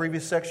said in the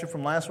previous section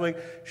from last week?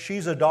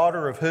 She's a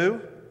daughter of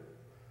who?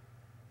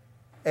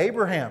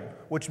 Abraham,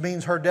 which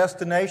means her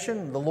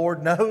destination, the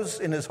Lord knows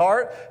in His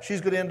heart, she's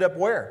going to end up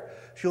where?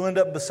 She'll end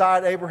up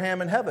beside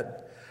Abraham in heaven.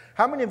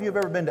 How many of you have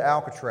ever been to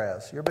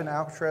Alcatraz? You ever been to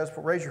Alcatraz?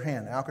 Raise your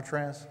hand.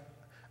 Alcatraz?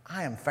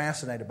 I am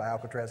fascinated by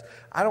Alcatraz.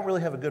 I don't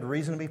really have a good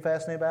reason to be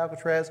fascinated by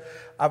Alcatraz.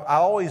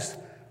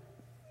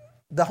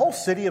 The whole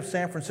city of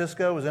San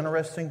Francisco is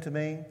interesting to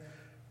me.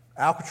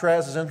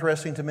 Alcatraz is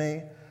interesting to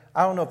me.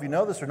 I don't know if you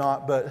know this or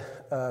not, but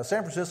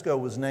San Francisco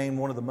was named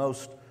one of the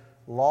most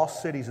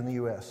lost cities in the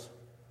U.S.,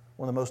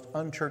 one of the most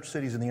unchurched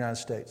cities in the United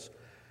States.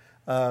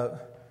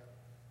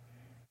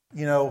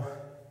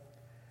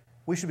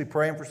 We should be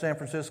praying for San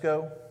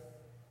Francisco.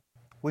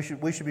 We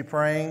should be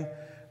praying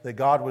that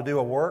God would do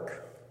a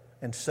work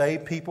and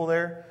save people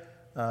there,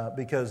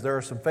 because there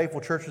are some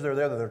faithful churches that are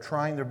there that are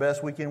trying their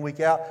best week in, week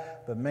out,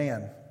 but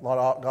man, a lot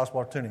of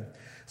gospel opportunity.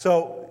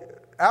 So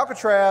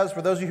Alcatraz,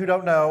 for those of you who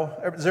don't know,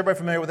 is everybody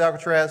familiar with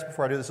Alcatraz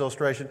before I do this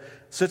illustration?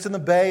 Sits in the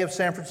Bay of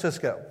San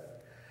Francisco.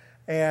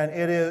 And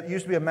it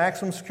used to be a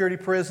maximum security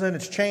prison.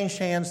 It's changed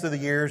hands through the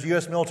years.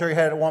 U.S. military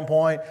had it at one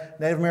point.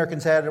 Native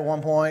Americans had it at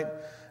one point.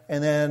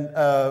 And then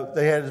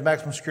they had it as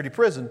maximum security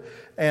prison.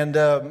 And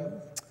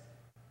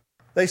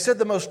they said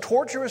the most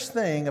torturous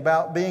thing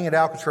about being at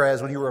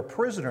Alcatraz when you were a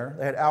prisoner,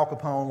 they had Al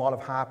Capone, a lot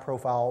of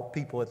high-profile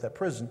people at that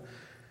prison,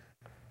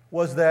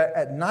 was that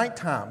at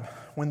nighttime,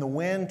 when the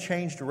wind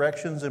changed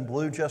directions and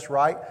blew just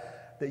right,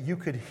 that you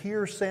could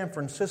hear San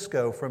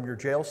Francisco from your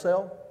jail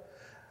cell,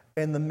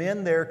 and the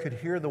men there could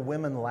hear the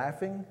women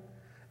laughing,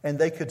 and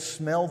they could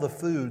smell the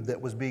food that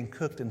was being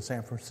cooked in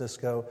San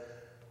Francisco,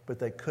 but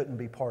they couldn't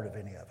be part of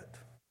any of it.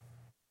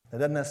 Now,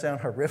 doesn't that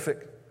sound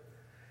horrific?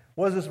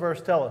 What does this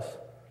verse tell us?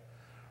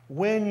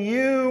 When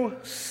you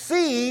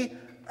see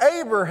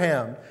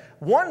Abraham,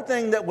 one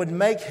thing that would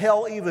make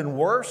hell even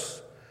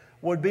worse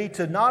would be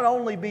to not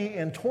only be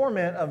in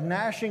torment of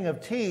gnashing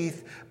of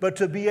teeth, but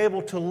to be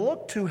able to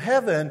look to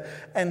heaven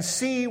and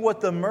see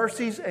what the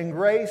mercies and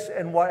grace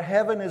and what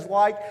heaven is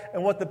like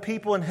and what the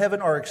people in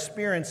heaven are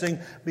experiencing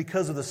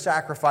because of the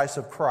sacrifice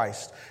of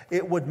Christ.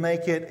 It would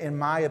make it, in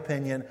my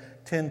opinion,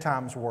 10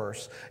 times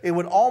worse. It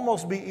would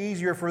almost be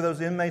easier for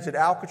those inmates at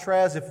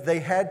Alcatraz if they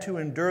had to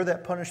endure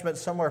that punishment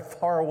somewhere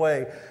far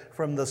away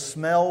from the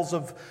smells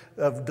of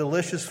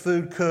delicious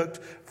food cooked,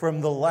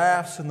 from the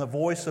laughs and the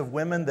voice of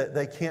women that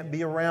they can't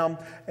be around,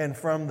 and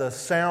from the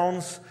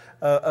sounds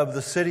of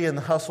the city and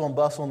the hustle and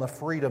bustle and the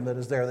freedom that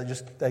is there.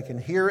 They can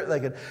hear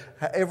it.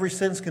 Every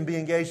sense can be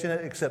engaged in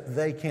it, except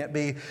they can't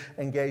be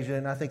engaged in it.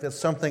 And I think that's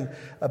something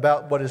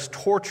about what is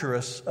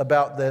torturous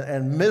about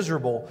and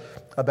miserable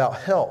about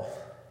hell.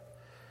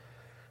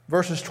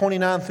 Verses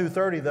 29 through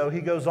 30, though,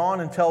 he goes on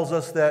and tells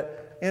us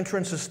that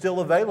entrance is still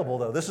available,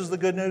 though. This is the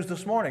good news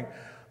this morning.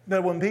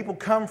 That when people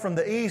come from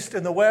the east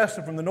and the west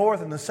and from the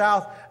north and the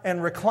south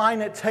and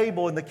recline at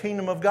table in the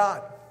kingdom of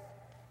God.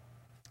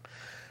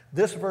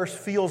 This verse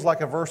feels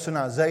like a verse in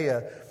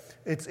Isaiah.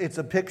 It's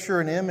a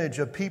picture, an image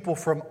of people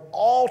from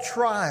all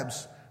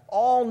tribes,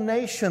 all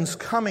nations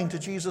coming to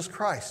Jesus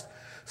Christ.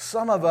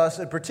 Some of us,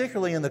 and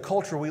particularly in the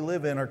culture we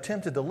live in, are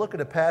tempted to look at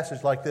a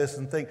passage like this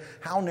and think,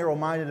 how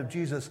narrow-minded of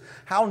Jesus,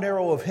 how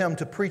narrow of him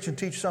to preach and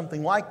teach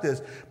something like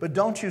this. But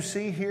don't you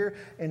see here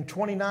in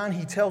 29,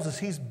 he tells us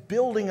he's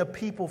building a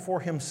people for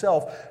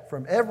himself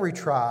from every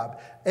tribe,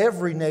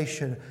 every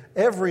nation,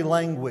 every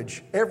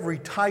language, every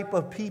type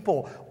of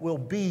people will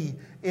be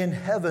in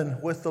heaven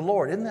with the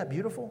Lord. Isn't that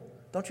beautiful?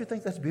 Don't you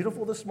think that's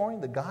beautiful this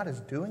morning, that God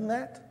is doing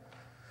that?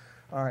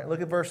 All right,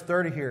 look at verse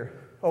 30 here.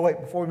 Oh,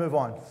 wait, before we move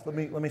on, let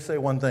me say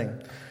one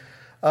thing.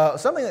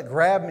 Something that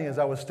grabbed me as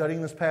I was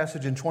studying this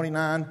passage in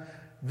 29,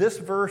 this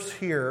verse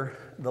here,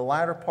 the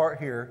latter part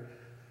here,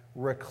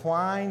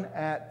 recline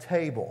at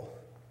table.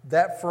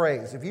 That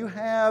phrase, if you're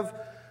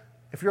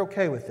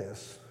okay with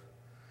this,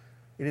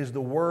 it is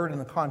the word and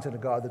the content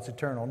of God that's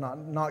eternal,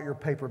 not your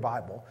paper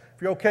Bible.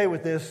 If you're okay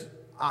with this,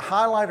 I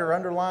highlight or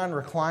underline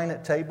recline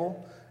at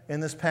table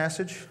in this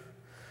passage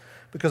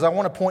because I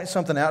want to point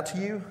something out to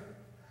you.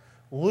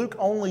 Luke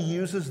only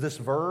uses this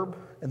verb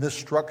and this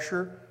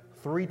structure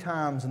 3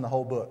 times in the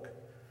whole book.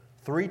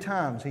 3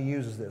 times he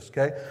uses this,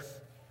 okay?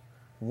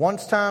 One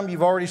time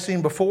you've already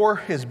seen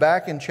before is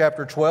back in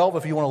chapter 12.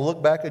 If you want to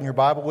look back in your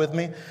Bible with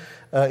me,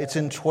 it's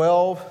in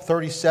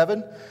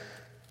 12:37.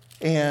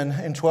 And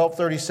in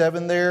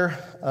 12:37 there,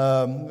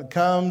 it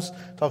comes,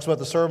 talks about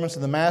the servants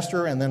and the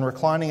master, and then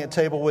reclining at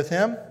table with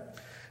him.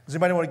 Does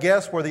anybody want to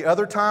guess where the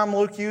other time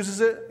Luke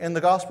uses it in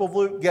the Gospel of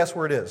Luke? Guess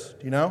where it is.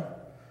 Do you know?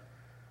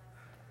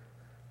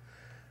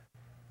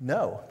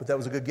 No, but that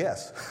was a good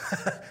guess.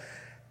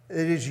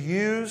 It is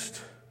used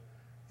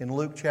in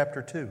Luke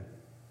chapter 2.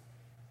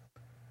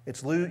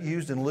 It's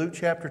used in Luke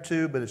chapter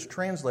 2, but it's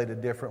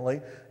translated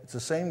differently. It's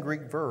the same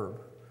Greek verb.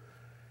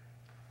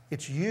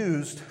 It's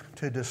used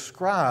to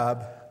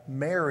describe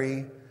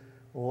Mary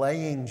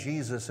laying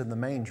Jesus in the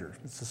manger.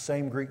 It's the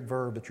same Greek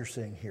verb that you're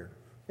seeing here.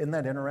 Isn't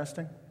that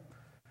interesting?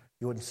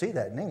 You wouldn't see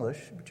that in English,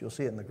 but you'll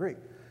see it in the Greek.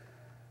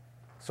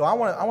 So I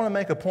want to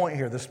make a point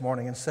here this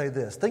morning and say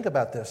this. Think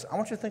about this. I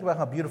want you to think about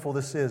how beautiful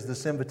this is,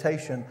 this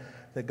invitation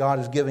that God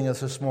is giving us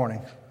this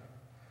morning.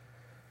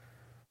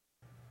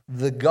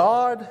 The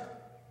God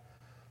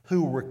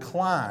who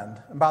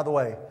reclined, and by the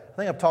way, I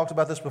think I've talked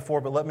about this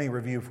before, but let me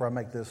review before I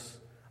make this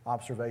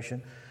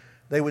observation.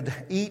 They would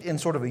eat in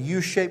sort of a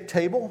U-shaped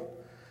table,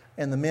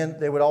 and the men,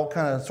 they would all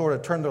kind of sort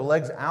of turn their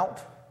legs out,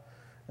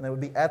 and they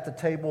would be at the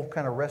table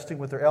kind of resting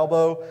with their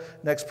elbow.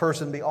 Next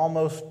person would be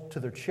almost to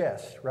their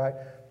chest, right?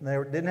 And they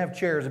didn't have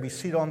chairs. They'd be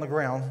seated on the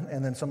ground,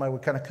 and then somebody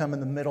would kind of come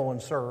in the middle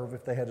and serve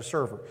if they had a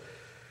server.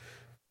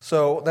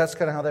 So that's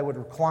kind of how they would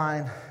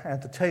recline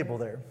at the table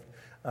there.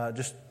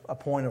 Just a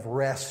point of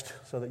rest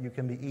so that you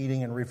can be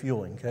eating and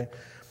refueling, okay?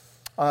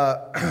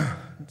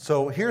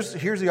 So here's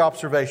the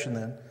observation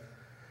then.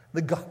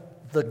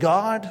 The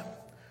God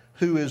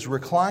who is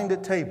reclined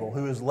at table,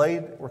 who is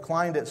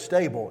reclined at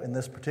stable in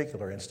this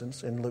particular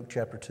instance in Luke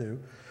chapter 2,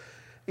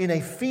 in a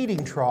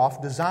feeding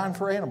trough designed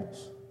for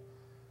animals,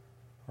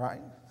 right?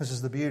 This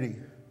is the beauty.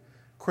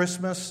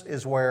 Christmas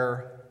is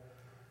where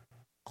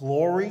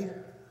glory,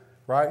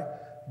 right?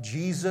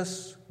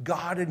 Jesus,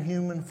 God in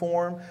human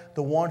form,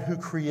 the one who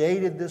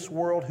created this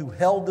world, who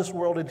held this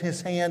world in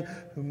his hand,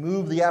 who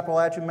moved the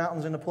Appalachian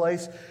Mountains into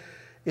place,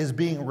 is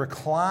being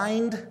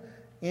reclined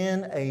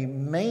in a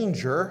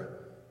manger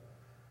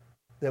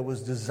that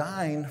was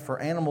designed for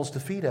animals to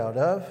feed out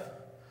of,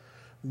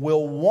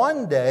 will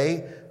one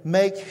day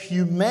make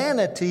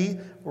humanity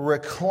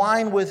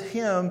recline with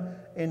him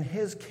in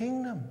his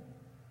kingdom.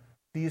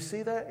 Do you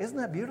see that? Isn't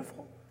that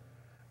beautiful?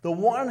 The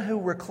one who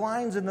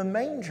reclines in the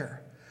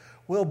manger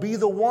will be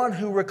the one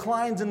who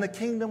reclines in the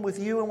kingdom with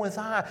you and with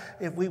I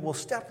if we will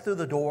step through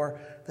the door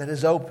that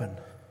is open.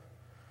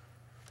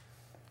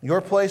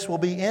 Your place will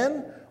be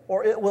in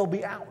or it will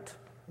be out.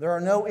 There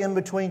are no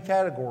in-between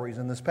categories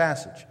in this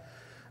passage.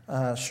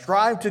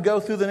 Strive to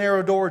go through the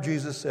narrow door,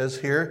 Jesus says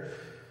here,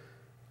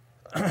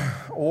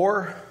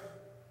 or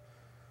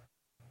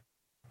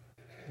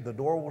the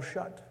door will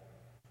shut.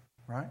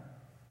 Right?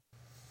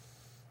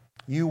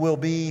 You will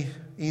be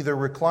either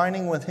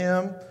reclining with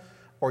Him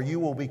or you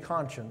will be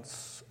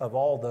conscious of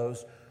all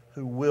those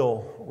who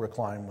will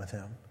recline with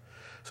Him.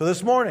 So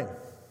this morning,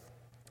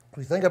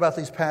 we think about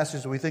these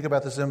passages, we think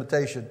about this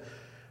invitation.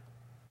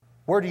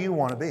 Where do you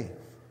want to be?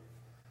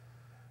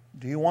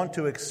 Do you want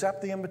to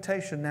accept the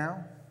invitation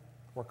now?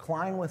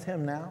 Recline with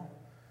Him now?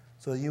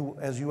 So you,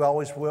 as you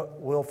always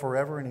will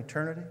forever in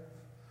eternity?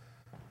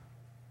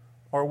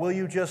 Or will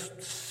you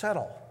just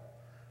settle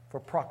for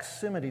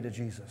proximity to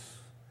Jesus?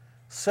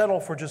 Settle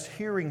for just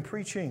hearing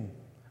preaching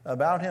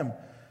about Him,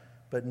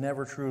 but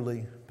never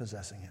truly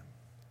possessing Him?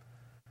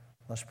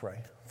 Let's pray.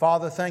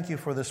 Father, thank you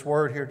for this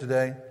word here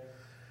today.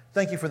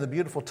 Thank you for the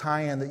beautiful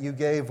tie-in that you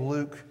gave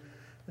Luke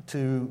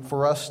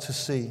for us to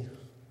see.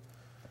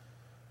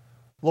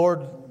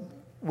 Lord,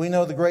 we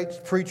know the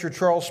great preacher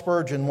Charles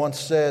Spurgeon once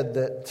said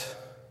that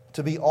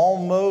to be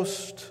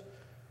almost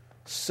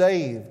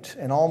saved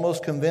and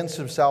almost convinced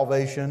of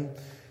salvation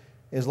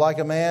is like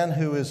a man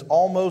who is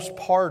almost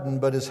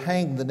pardoned but is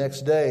hanged the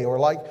next day, or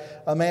like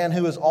a man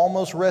who is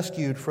almost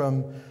rescued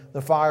from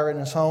the fire in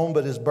his home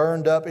but is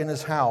burned up in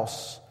his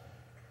house.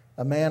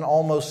 A man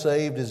almost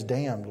saved is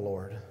damned,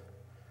 Lord.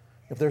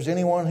 If there's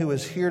anyone who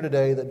is here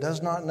today that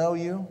does not know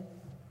you,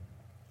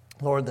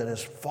 Lord, that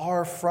is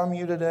far from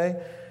you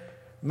today,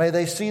 may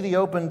they see the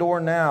open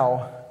door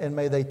now, and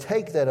may they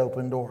take that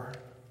open door.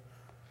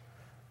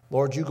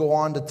 Lord, you go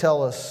on to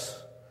tell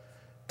us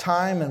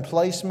time and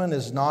placement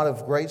is not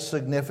of great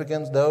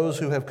significance. Those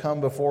who have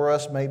come before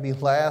us may be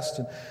last,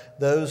 and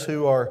those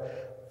who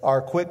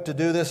are quick to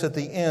do this at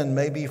the end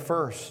may be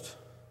first.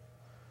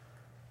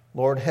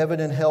 Lord, heaven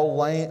and hell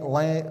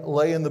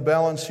lay in the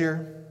balance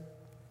here.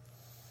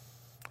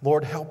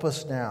 Lord, help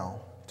us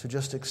now to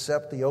just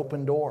accept the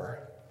open door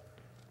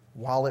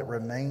while it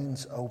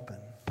remains open.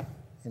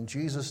 In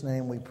Jesus'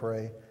 name we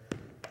pray,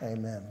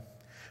 amen.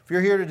 If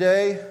you're here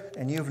today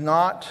and you've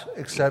not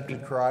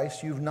accepted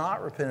Christ, you've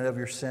not repented of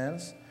your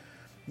sins,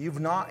 you've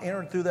not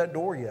entered through that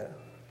door yet,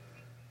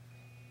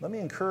 let me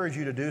encourage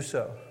you to do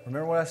so.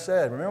 Remember what I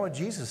said. Remember what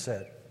Jesus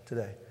said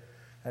today.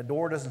 That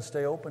door doesn't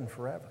stay open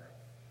forever.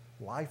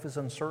 Life is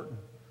uncertain.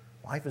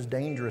 Life is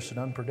dangerous and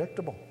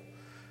unpredictable.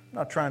 I'm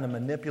not trying to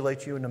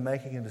manipulate you into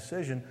making a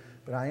decision,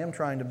 but I am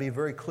trying to be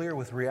very clear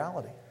with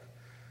reality.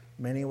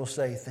 Many will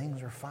say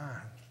things are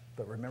fine,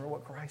 but remember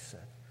what Christ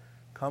said.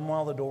 Come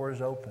while the door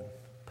is open.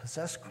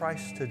 Possess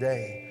Christ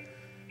today.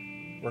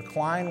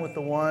 Recline with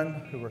the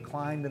one who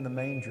reclined in the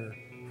manger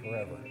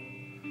forever.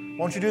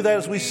 Won't you do that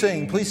as we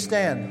sing? Please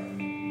stand.